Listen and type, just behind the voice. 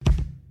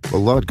A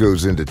lot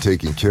goes into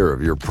taking care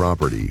of your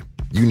property.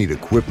 You need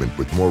equipment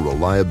with more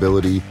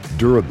reliability,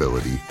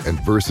 durability, and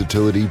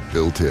versatility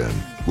built in.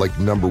 Like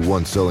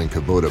 #1 selling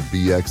Kubota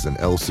BX and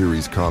L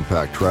Series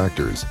compact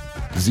tractors,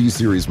 Z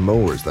Series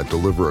mowers that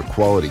deliver a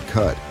quality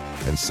cut,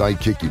 and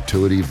Sidekick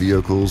utility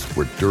vehicles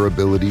where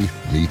durability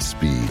meets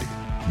speed.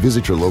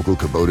 Visit your local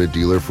Kubota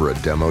dealer for a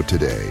demo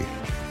today.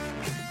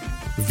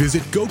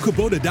 Visit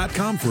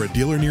gokubota.com for a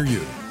dealer near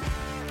you.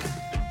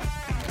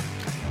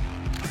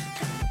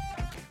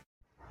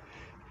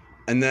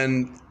 And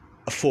then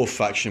a fourth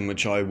faction,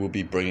 which I will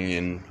be bringing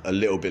in a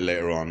little bit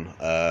later on,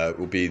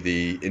 will be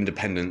the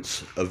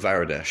Independence of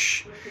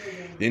Varadesh.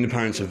 The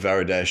Independence of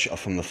Varadesh are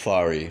from the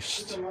Far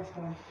East.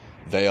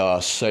 They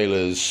are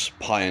sailors,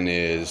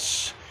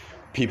 pioneers,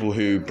 people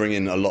who bring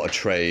in a lot of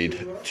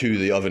trade to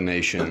the other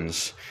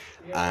nations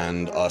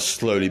and are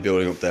slowly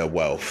building up their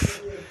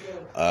wealth.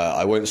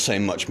 I won't say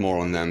much more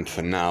on them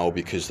for now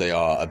because they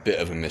are a bit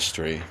of a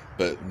mystery,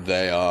 but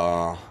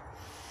they're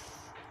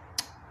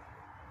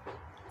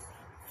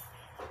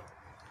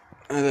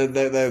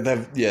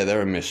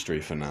a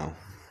mystery for now.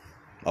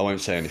 I won't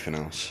say anything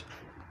else.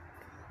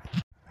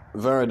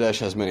 Varadesh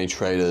has many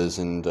traders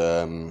and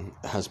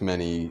has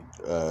many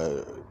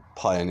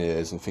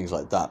pioneers and things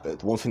like that, but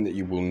the one thing that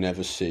you will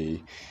never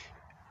see,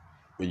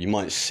 well, you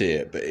might see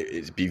it, but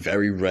it'd be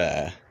very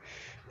rare,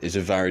 is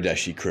a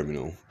Varadeshi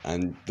criminal.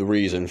 And the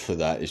reason for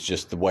that is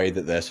just the way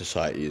that their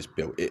society is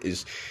built. It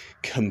is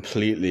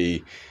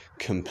completely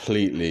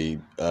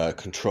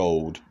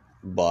controlled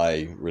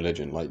by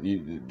religion. Like,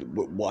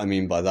 what I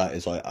mean by that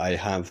is I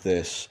have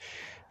this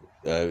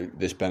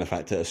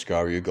benefactor,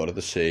 Ascario, god of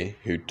the sea,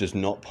 who does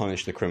not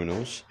punish the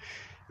criminals.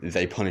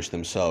 They punish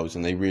themselves,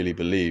 and they really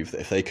believe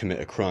that if they commit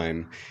a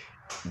crime,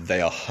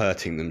 they are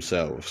hurting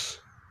themselves.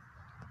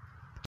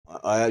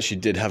 I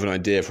actually did have an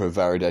idea for a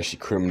Varadeshi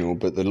criminal,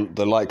 but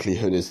the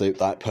likelihood is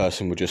that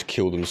person would just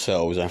kill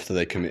themselves after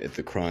they committed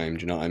the crime.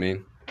 Do you know what I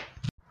mean?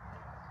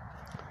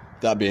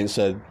 That being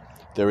said,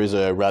 there is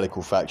a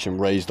radical faction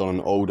raised on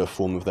an older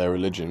form of their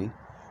religion,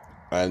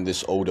 and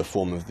this older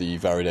form of the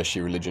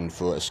Varadeshi religion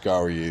for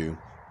Ascario,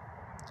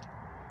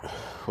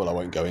 well, I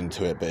won't go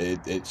into it, but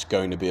it's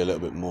going to be a little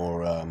bit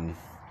more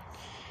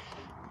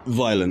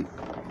violent.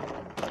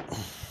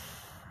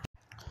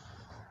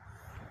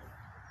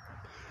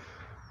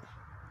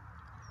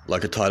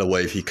 Like a tidal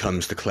wave, he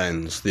comes to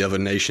cleanse. The other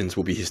nations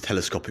will be his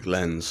telescopic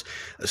lens.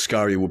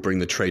 Ascario will bring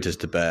the traitors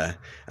to bear,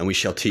 and we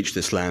shall teach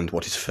this land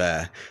what is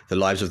fair. The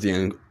lives of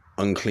the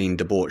unclean,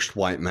 debauched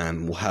white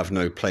man will have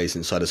no place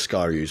inside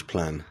Ascario's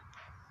plan.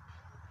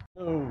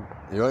 Oh.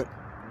 You right?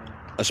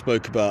 I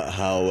spoke about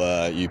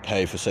how you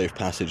pay for safe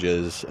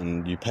passages,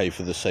 and you pay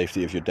for the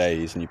safety of your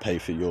days, and you pay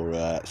for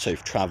your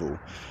safe travel.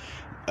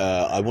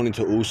 I wanted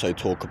to also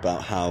talk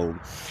about how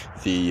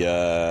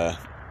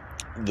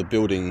the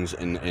buildings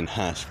in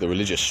Hask, the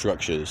religious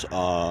structures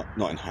are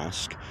not in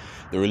Hask.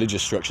 The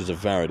religious structures of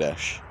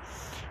Varadesh.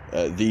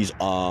 These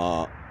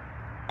are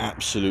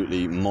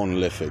absolutely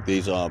monolithic.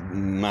 These are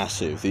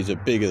massive. These are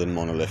bigger than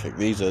monolithic.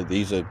 These are.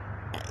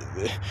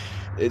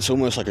 It's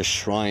almost like a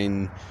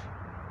shrine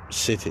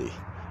city,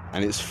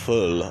 and it's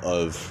full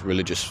of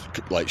religious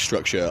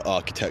structure,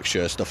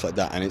 architecture, stuff like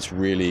that. And it's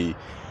really.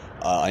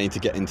 I need to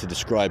get into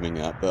describing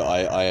that, but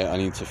I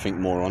need to think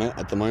more on it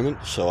at the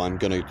moment, so I'm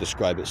going to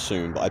describe it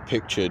soon. But I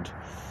pictured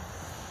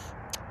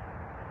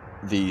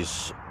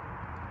these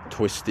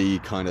twisty,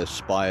 kind of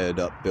spired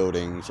up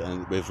buildings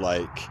and with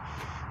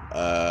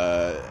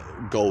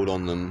gold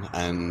on them,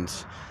 and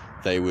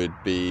they would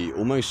be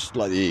almost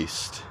like the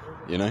East,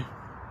 you know?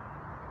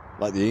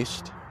 Like the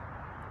East.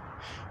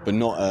 But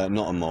not a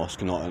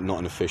mosque, not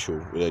an official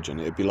religion.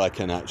 It'd be like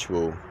an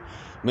actual,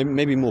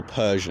 maybe more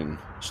Persian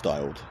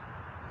styled.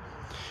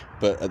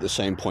 But at the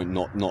same point,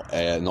 not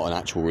an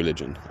actual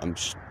religion. I'm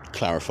just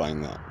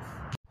clarifying that.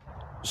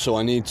 So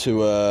I need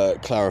to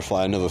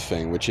clarify another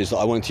thing, which is that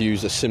I want to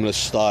use a similar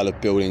style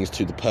of buildings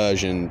to the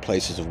Persian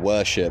places of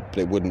worship, but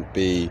it wouldn't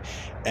be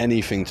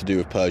anything to do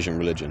with Persian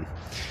religion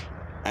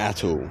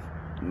at all.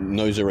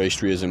 No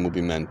Zoroastrianism will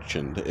be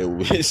mentioned.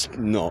 It's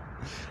not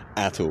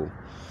at all.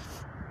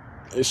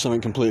 It's something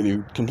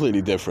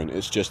completely different.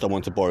 It's just I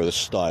want to borrow the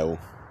style.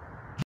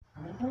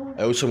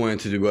 I also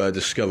wanted to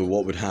discover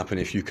what would happen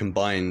if you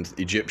combined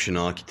Egyptian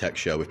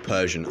architecture with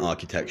Persian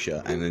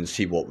architecture and then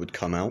see what would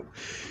come out.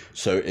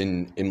 So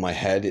in my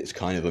head, it's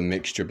kind of a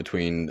mixture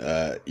between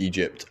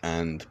Egypt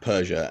and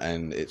Persia,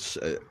 and it's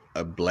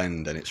a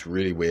blend, and it's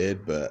really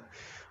weird, but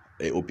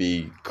it will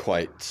be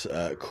quite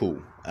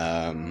cool.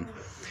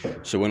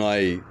 So when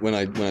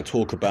I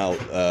talk about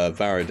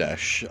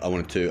Varadesh, I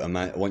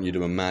want you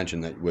to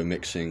imagine that we're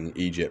mixing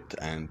Egypt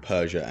and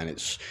Persia, and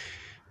it's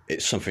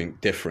something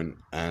different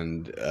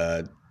and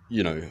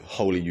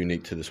wholly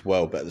unique to this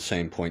world, but at the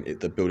same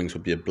point the buildings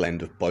would be a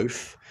blend of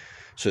both,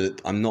 so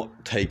that I'm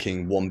not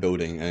taking one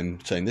building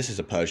and saying this is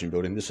a Persian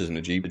building, this is an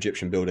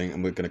Egyptian building,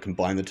 and we're going to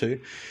combine the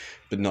two.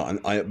 But no,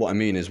 what I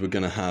mean is we're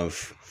going to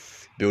have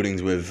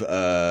buildings with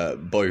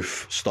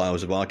both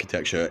styles of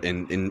architecture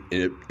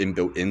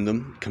inbuilt in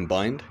them,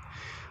 combined.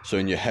 So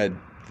in your head,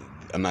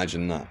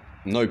 imagine that.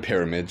 No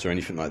pyramids or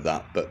anything like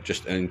that, but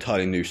just an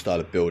entirely new style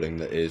of building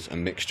that is a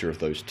mixture of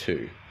those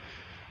two.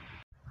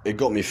 It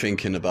got me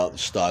thinking about the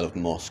style of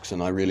mosques,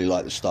 and I really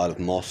like the style of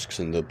mosques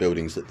and the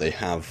buildings that they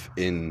have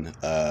in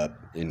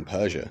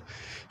Persia.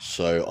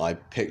 So I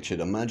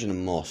pictured, imagine a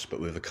mosque, but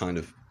with a kind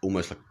of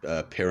almost like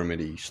a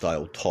pyramid-y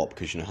style top,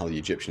 because you know how the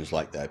Egyptians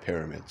like their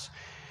pyramids.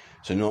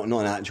 So not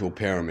an actual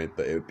pyramid,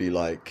 but it would be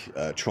like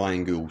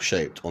triangle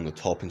shaped on the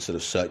top instead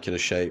of circular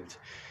shaped.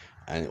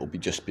 And it will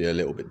just be a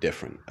little bit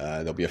different.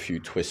 There'll be a few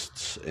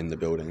twists in the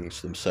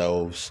buildings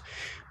themselves,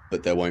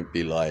 but there won't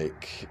be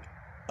like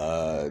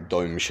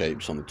dome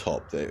shapes on the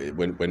top.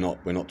 We're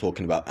not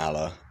talking about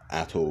Allah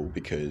at all,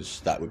 because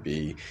that would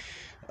be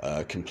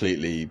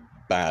completely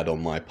bad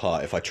on my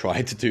part. If I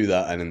tried to do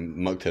that and then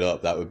mucked it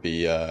up, that would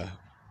be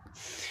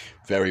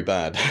very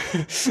bad.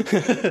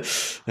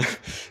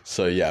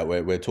 So yeah,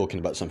 we're talking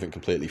about something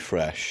completely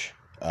fresh,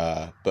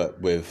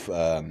 but with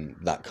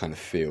that kind of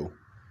feel.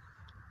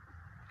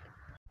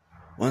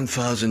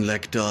 1,000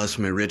 lectars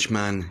from a rich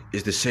man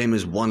is the same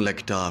as 1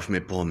 lectar from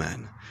a poor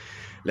man.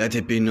 Let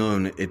it be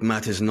known, it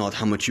matters not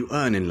how much you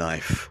earn in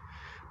life,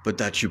 but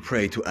that you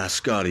pray to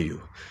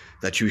Ascariu,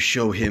 that you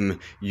show him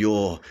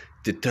your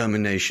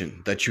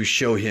determination, that you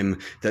show him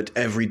that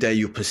every day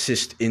you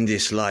persist in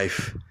this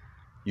life,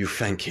 you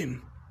thank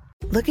him.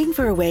 Looking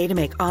for a way to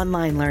make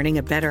online learning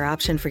a better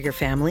option for your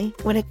family?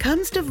 When it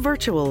comes to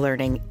virtual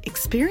learning,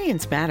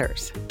 experience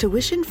matters.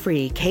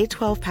 Tuition-free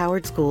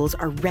K-12-powered schools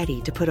are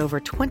ready to put over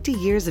 20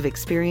 years of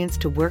experience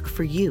to work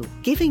for you,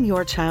 giving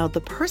your child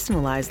the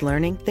personalized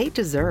learning they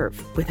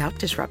deserve without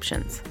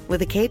disruptions.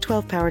 With a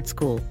K-12-powered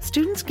school,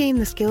 students gain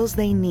the skills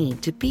they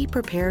need to be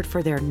prepared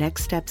for their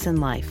next steps in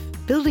life,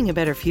 building a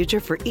better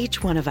future for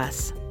each one of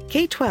us.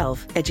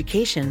 K-12,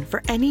 education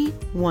for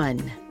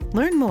anyone.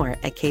 Learn more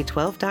at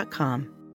k12.com.